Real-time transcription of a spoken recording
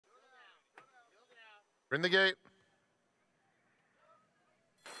In the gate.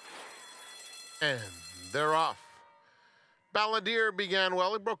 And they're off. Balladeer began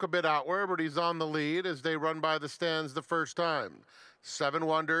well. He broke a bit outward, but he's on the lead as they run by the stands the first time. 7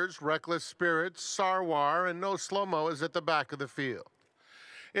 Wonders, Reckless Spirit, Sarwar, and No Slow-Mo is at the back of the field.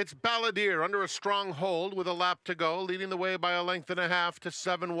 It's Balladeer under a strong hold with a lap to go, leading the way by a length and a half to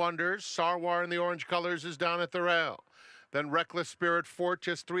 7 Wonders. Sarwar in the orange colors is down at the rail. Then Reckless Spirit Fort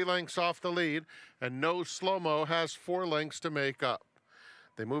just 3 lengths off the lead, and No Slow-Mo has 4 lengths to make up.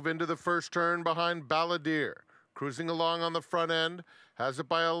 They move into the first turn behind Balladeer. Cruising along on the front end, has it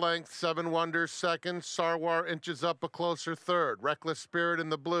by a length, 7 Wonders second. Sarwar inches up a closer third. Reckless Spirit in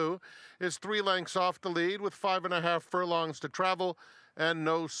the blue is 3 lengths off the lead with 5.5 furlongs to travel, and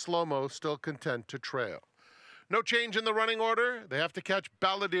No Slow-Mo still content to trail. No change in the running order. They have to catch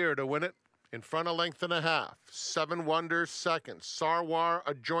Balladeer to win it. In front, a length and a half. 7 Wonders second. Sarwar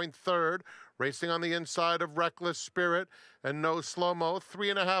a joint third. Racing on the inside of Reckless Spirit and No Slow-Mo.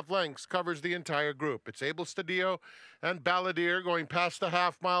 3.5 lengths covers the entire group. It's Abel Stadio and Balladeer going past the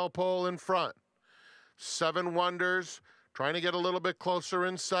half-mile pole in front. 7 Wonders trying to get a little bit closer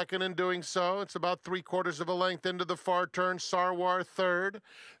in second in doing so. It's about 3/4 of a length into the far turn. Sarwar third.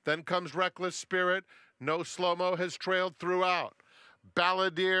 Then comes Reckless Spirit. No Slow-Mo has trailed throughout.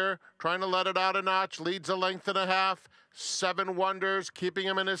 Balladeer trying to let it out a notch, leads a length and a half. 7 Wonders keeping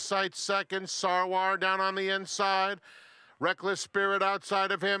him in his sights second. Sarwar down on the inside. Reckless Spirit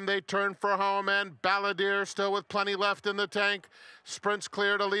outside of him. They turn for home, and Balladeer still with plenty left in the tank. Sprints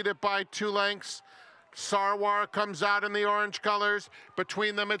clear to lead it by 2 lengths. Sarwar comes out in the orange colors.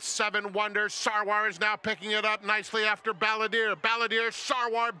 Between them, it's 7 Wonders. Sarwar is now picking it up nicely after Balladeer. Balladeer,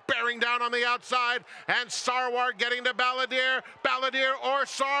 Sarwar bearing down on the outside, and Sarwar getting to Balladeer. Balladeer or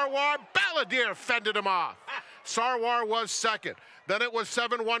Sarwar. Balladeer fended him off. Sarwar was second. Then it was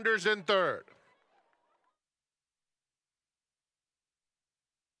 7 Wonders in third.